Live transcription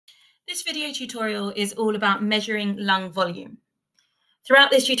This video tutorial is all about measuring lung volume. Throughout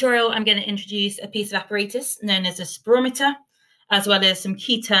this tutorial, I'm going to introduce a piece of apparatus known as a spirometer, as well as some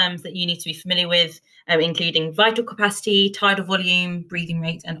key terms that you need to be familiar with, including vital capacity, tidal volume, breathing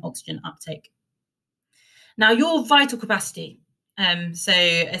rate, and oxygen uptake. Now, your vital capacity, so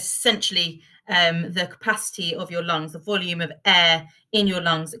essentially the capacity of your lungs, the volume of air in your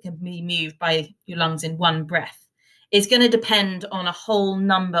lungs that can be moved by your lungs in one breath, is going to depend on a whole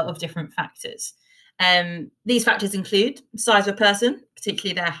number of different factors. These factors include the size of a person,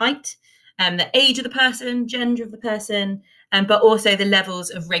 particularly their height, the age of the person, gender of the person, but also the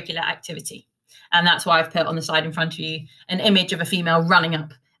levels of regular activity. And that's why I've put on the slide in front of you an image of a female running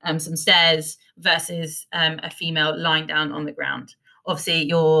up some stairs versus a female lying down on the ground. Obviously,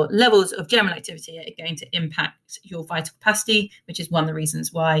 your levels of general activity are going to impact your vital capacity, which is one of the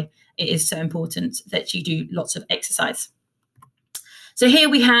reasons why it is so important that you do lots of exercise. So here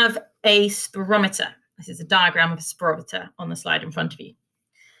we have a spirometer. This is a diagram of a spirometer on the slide in front of you.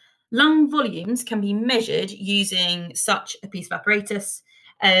 Lung volumes can be measured using such a piece of apparatus.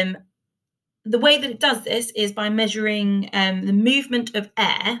 The way that it does this is by measuring the movement of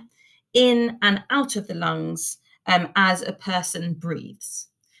air in and out of the lungs as a person breathes.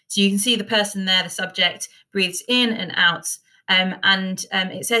 So you can see the person there, the subject, breathes in and out, and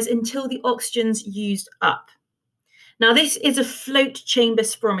it says until the oxygen's used up. Now, this is a float chamber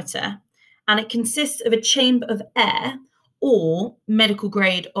spirometer, and it consists of a chamber of air or medical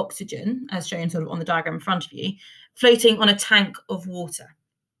grade oxygen, as shown sort of on the diagram in front of you, floating on a tank of water.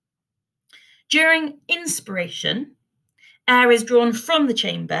 During inspiration, air is drawn from the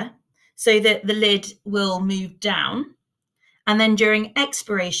chamber so that the lid will move down. And then during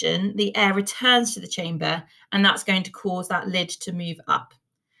expiration, the air returns to the chamber, and that's going to cause that lid to move up.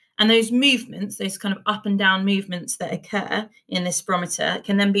 And those movements, those kind of up and down movements that occur in this spirometer,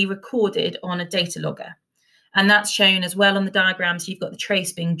 can then be recorded on a data logger. And that's shown as well on the diagram. So you've got the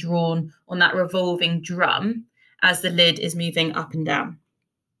trace being drawn on that revolving drum as the lid is moving up and down.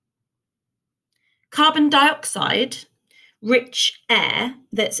 Carbon dioxide rich air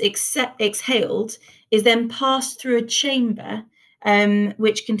that's exhaled is then passed through a chamber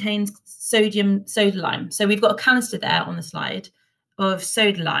which contains soda lime. So we've got a canister there on the slide of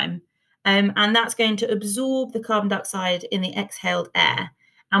soda lime, and that's going to absorb the carbon dioxide in the exhaled air.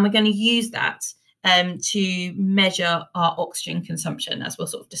 And we're going to use that to measure our oxygen consumption, as we'll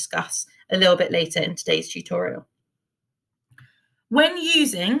sort of discuss a little bit later in today's tutorial. When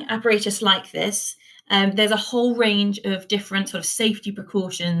using apparatus like this, there's a whole range of different sort of safety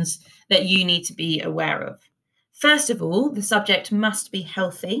precautions that you need to be aware of. First of all, the subject must be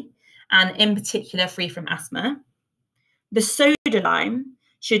healthy and in particular free from asthma. The soda lime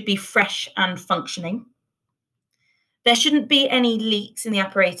should be fresh and functioning. There shouldn't be any leaks in the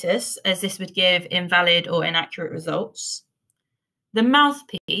apparatus, as this would give invalid or inaccurate results. The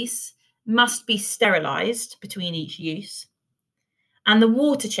mouthpiece must be sterilised between each use. And the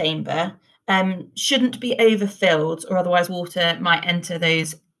water chamber shouldn't be overfilled, or otherwise water might enter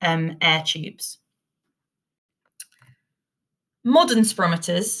those air tubes. Modern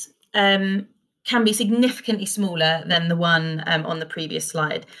spirometers can be significantly smaller than the one on the previous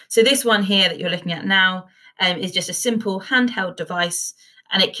slide. So this one here that you're looking at now is just a simple handheld device,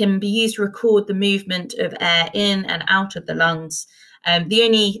 and it can be used to record the movement of air in and out of the lungs. The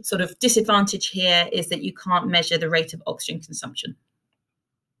only sort of disadvantage here is that you can't measure the rate of oxygen consumption.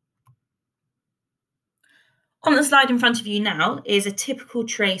 On the slide in front of you now is a typical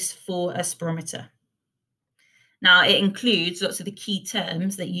trace for a spirometer. Now, it includes lots of the key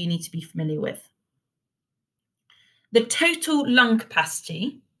terms that you need to be familiar with. The total lung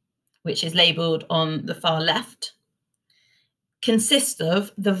capacity, which is labelled on the far left, consists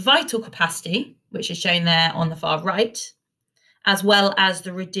of the vital capacity, which is shown there on the far right, as well as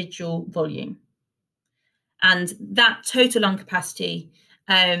the residual volume. And that total lung capacity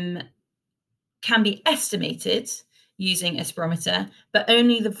can be estimated using a spirometer, but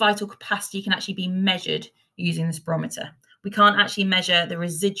only the vital capacity can actually be measured using the spirometer. We can't actually measure the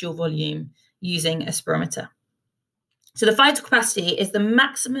residual volume using a spirometer. So the vital capacity is the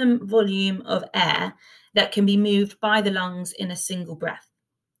maximum volume of air that can be moved by the lungs in a single breath.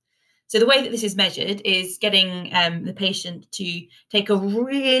 So the way that this is measured is getting the patient to take a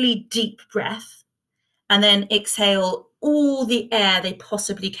really deep breath and then exhale all the air they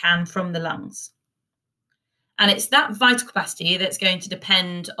possibly can from the lungs. And it's that vital capacity that's going to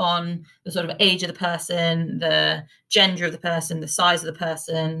depend on the sort of age of the person, the gender of the person, the size of the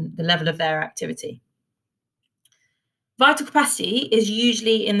person, the level of their activity. Vital capacity is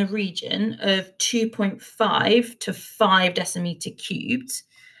usually in the region of 2.5 to 5 decimeter cubed,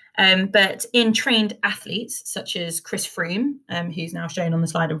 But in trained athletes, such as Chris Froome, who's now shown on the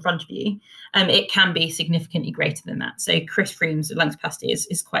slide in front of you, it can be significantly greater than that. So Chris Froome's lung capacity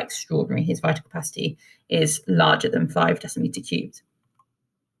is quite extraordinary. His vital capacity is larger than 5 decimeter cubed.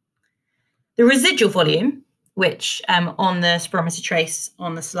 The residual volume, which on the spirometer trace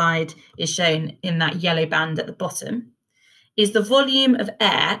on the slide is shown in that yellow band at the bottom, is the volume of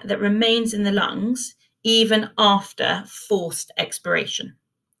air that remains in the lungs even after forced expiration.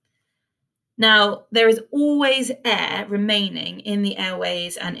 Now, there is always air remaining in the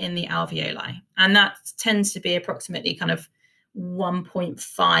airways and in the alveoli, and that tends to be approximately kind of 1.5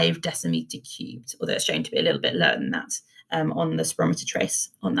 decimeter cubed, although it's shown to be a little bit lower than that on the spirometer trace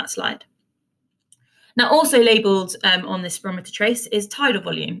on that slide. Now, also labelled on this spirometer trace is tidal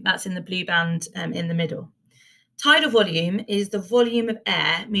volume. That's in the blue band in the middle. Tidal volume is the volume of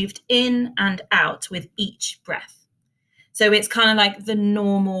air moved in and out with each breath. So it's kind of like the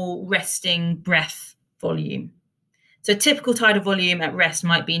normal resting breath volume. So typical tidal volume at rest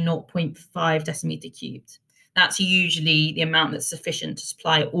might be 0.5 decimeter cubed. That's usually the amount that's sufficient to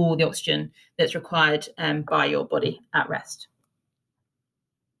supply all the oxygen that's required by your body at rest.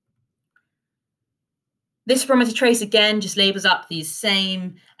 This spirometer trace, again, just labels up these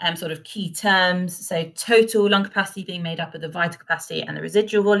same sort of key terms. So total lung capacity being made up of the vital capacity and the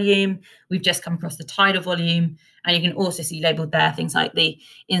residual volume. We've just come across the tidal volume. And you can also see labelled there things like the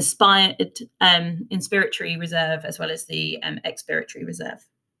inspiratory reserve as well as the expiratory reserve.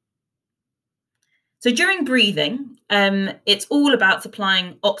 So during breathing, it's all about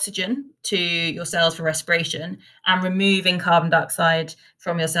supplying oxygen to your cells for respiration and removing carbon dioxide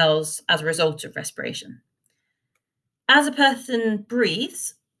from your cells as a result of respiration. As a person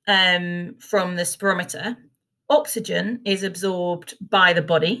breathes from the spirometer, oxygen is absorbed by the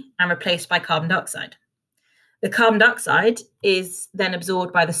body and replaced by carbon dioxide. The carbon dioxide is then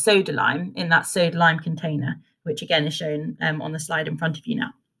absorbed by the soda lime in that soda lime container, which again is shown on the slide in front of you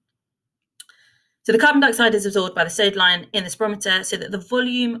now. So the carbon dioxide is absorbed by the soda lime in the spirometer so that the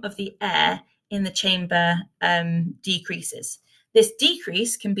volume of the air in the chamber decreases. This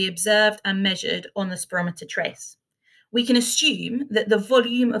decrease can be observed and measured on the spirometer trace. We can assume that the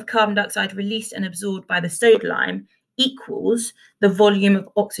volume of carbon dioxide released and absorbed by the soda lime equals the volume of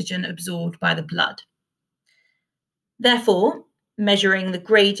oxygen absorbed by the blood. Therefore, measuring the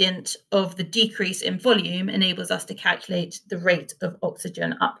gradient of the decrease in volume enables us to calculate the rate of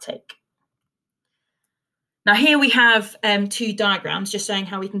oxygen uptake. Now here we have two diagrams just showing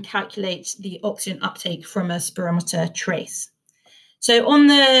how we can calculate the oxygen uptake from a spirometer trace. So on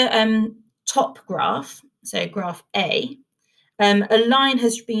the top graph, so graph A, a line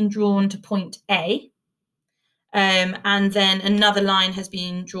has been drawn to point A, and then another line has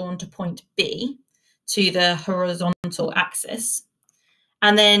been drawn to point B to the horizontal axis.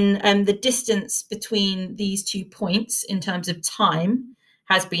 And then the distance between these 2 points in terms of time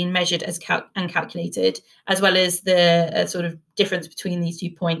has been measured and calculated, as well as the sort of difference between these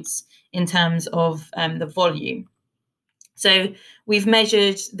 2 points in terms of the volume. So we've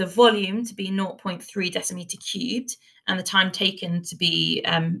measured the volume to be 0.3 decimeter cubed and the time taken to be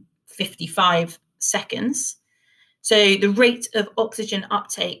 55 seconds. So the rate of oxygen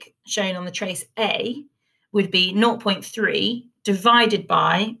uptake shown on the trace A would be 0.3 divided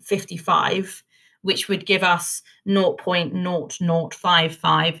by 55, which would give us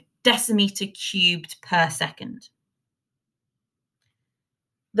 0.0055 decimeter cubed per second.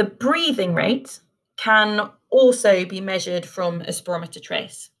 The breathing rate can also be measured from a spirometer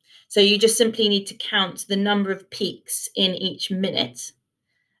trace. So you just simply need to count the number of peaks in each minute,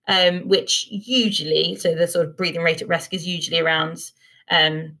 which usually, so the sort of breathing rate at rest is usually around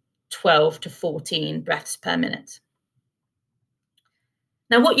 12 to 14 breaths per minute.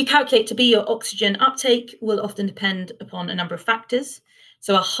 Now, what you calculate to be your oxygen uptake will often depend upon a number of factors.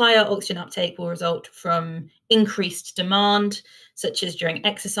 So a higher oxygen uptake will result from increased demand, such as during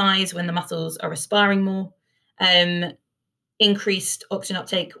exercise when the muscles are respiring more. Increased oxygen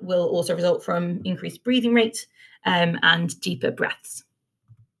uptake will also result from increased breathing rate and deeper breaths.